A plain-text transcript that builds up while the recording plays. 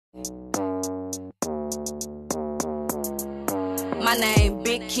My name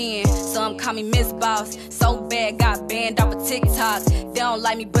Big Ken, some call me Miss Boss. So bad, got banned off of TikTok. They don't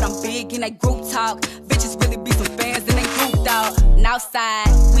like me, but I'm big in they group talk. Bitches really be some fans in they group dog. And outside,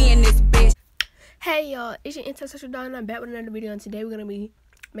 we in this bitch. Hey y'all, it's your Antisocial Dog and I'm back with another video, and today we're gonna be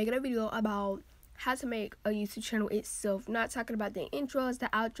making a video about how to make a YouTube channel itself. Not talking about the intros, the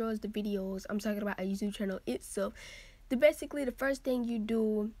outros, the videos. I'm talking about a YouTube channel itself. Basically the first thing you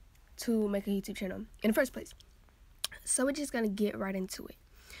do to make a YouTube channel in the first place. So we're just gonna get right into it.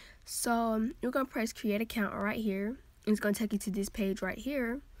 So you're gonna press create account right here, and it's gonna take you to this page right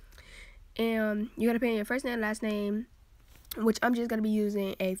here, and you're gonna put in your first name, last name, which I'm just gonna be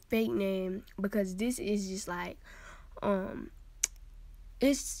using a fake name because this is just like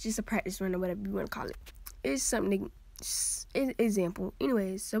it's just a practice run or whatever you want to call it. It's something example.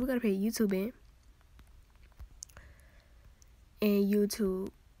 Anyways, so we're gonna put YouTube in, and YouTube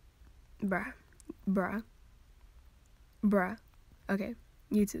bruh okay,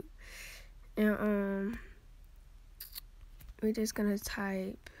 YouTube, and we're just gonna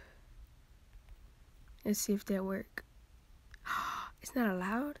type, let's see if that work. It's not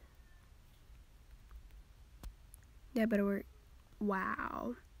allowed. That better work.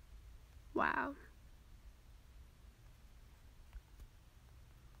 Wow.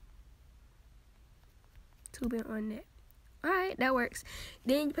 Tubing on that. Alright, that works.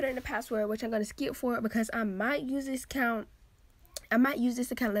 Then you put in the password, which I'm gonna skip for it because I might use this account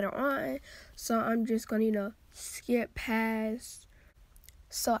later on. So I'm just gonna, skip past.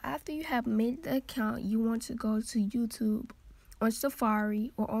 So after you have made the account, you want to go to YouTube on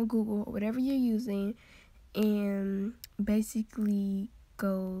Safari or on Google or whatever you're using, and basically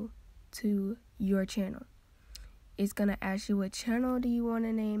go to your channel. It's gonna ask you what channel do you want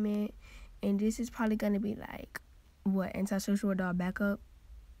to name it, and this is probably gonna be like what, Antisocial Dog Backup.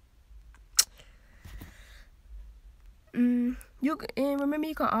 And remember,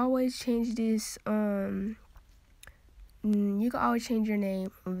 you can always change this. You can always change your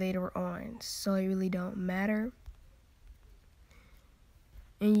name later on, so it really don't matter.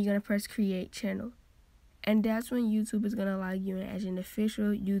 And you're gonna press create channel, and that's when YouTube is gonna allow you as an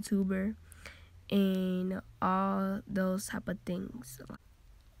official YouTuber and all those type of things.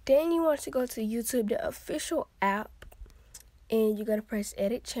 Then you want to go to YouTube, the official app, and you're gonna press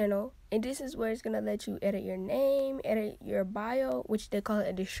edit channel, and this is where it's gonna let you edit your name, edit your bio, which they call it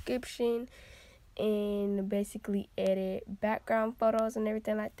a description, and basically edit background photos and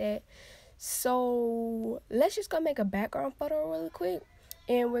everything like that. So let's just go make a background photo really quick,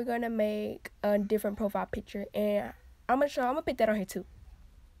 and we're gonna make a different profile picture, and I'm gonna put that on here too.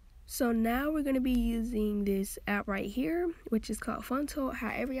 So now we're gonna be using this app right here, which is called Phonto.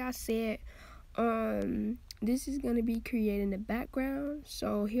 However y'all say it. This is gonna be creating the background.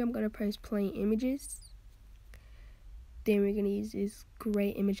 So here I'm gonna press plain images. Then we're gonna use this gray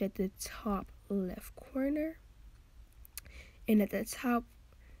image at the top left corner, and at the top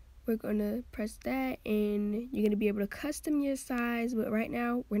we're gonna press that, and you're gonna be able to custom your size. But right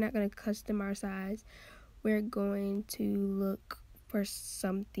now we're not gonna custom our size. We're going to look for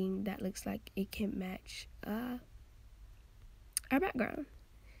something that looks like it can match our background.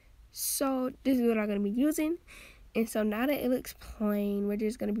 So this is what I'm gonna be using, and so now that it looks plain, we're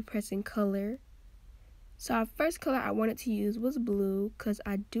just gonna be pressing color. So our first color I wanted to use was blue because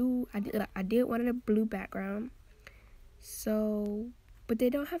I did want a blue background. So, but they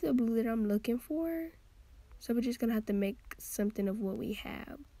don't have the blue that I'm looking for, so we're just gonna have to make something of what we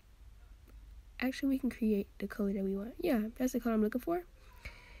have. Actually, we can create the color that we want. Yeah, that's the color I'm looking for,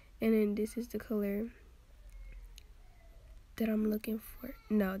 and then this is the color that I'm looking for.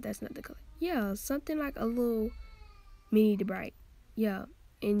 No, that's not the color. Yeah, something like a little mini to bright. Yeah,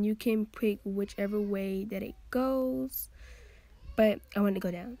 and you can pick whichever way that it goes, but I want to go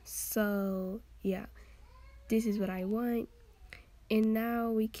down. So yeah, this is what I want. And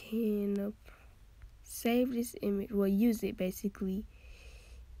now we can save this image, well, use it basically,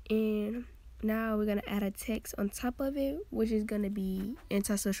 and now we're gonna add a text on top of it, which is gonna be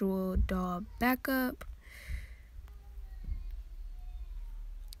Antisocial Dog Backup.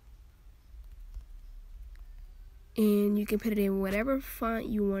 And you can put it in whatever font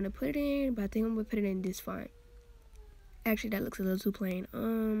you want to put it in, but I think I'm gonna put it in this font. Actually, that looks a little too plain.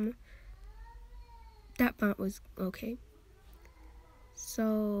 That font was okay.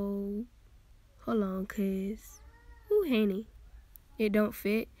 So hold on, cause Hanny, it don't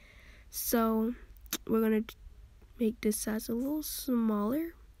fit. So we're gonna make this size a little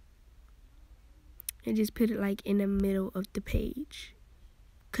smaller and just put it like in the middle of the page,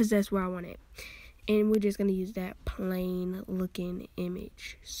 cause that's where I want it. And we're just gonna use that plain looking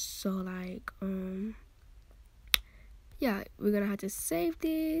image. So like yeah, we're gonna have to save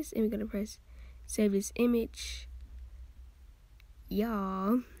this, and we're gonna press save this image.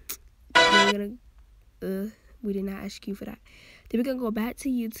 Y'all, we're gonna we did not ask you for that. Then we're gonna go back to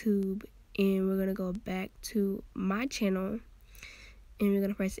YouTube, and we're gonna go back to my channel, and we're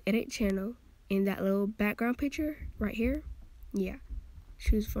gonna press edit channel, and that little background picture right here, yeah,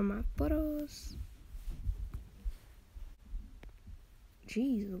 choose from my photos.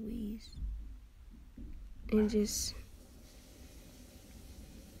 Jeez Louise. And just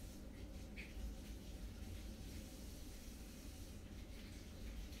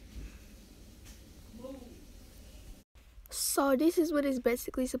so this is what it's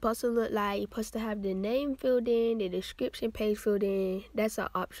basically supposed to look like. You're supposed to have the name filled in, the description page filled in. That's an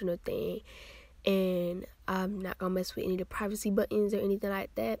optional thing, and I'm not gonna mess with any of the privacy buttons or anything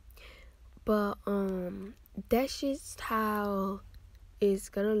like that. But that's just how it's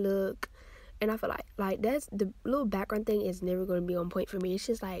gonna look. And I feel like that's the little background thing is never gonna be on point for me. It's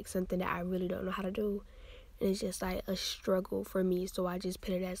just like something that I really don't know how to do, and it's just like a struggle for me. So I just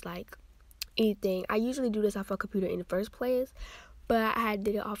put it as like anything. I usually do this off a computer in the first place, but I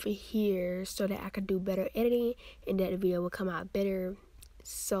did it off of here so that I could do better editing and that the video would come out better.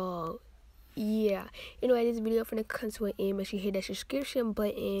 So yeah, anyway, this video finna come to an end. Make sure you hit that subscription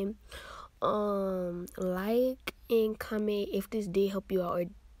button, like and comment if this did help you out or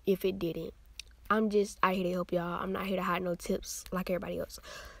if it didn't. I'm just out here to help y'all. I'm not here to hide no tips like everybody else.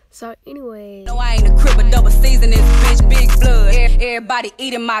 So anyway, no, I ain't a crib, but double season this bitch, big blood. Everybody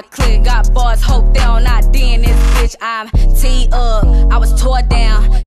eating my clip. Got bars, hope they don't ID in this bitch. I'm teed up, I was tore down.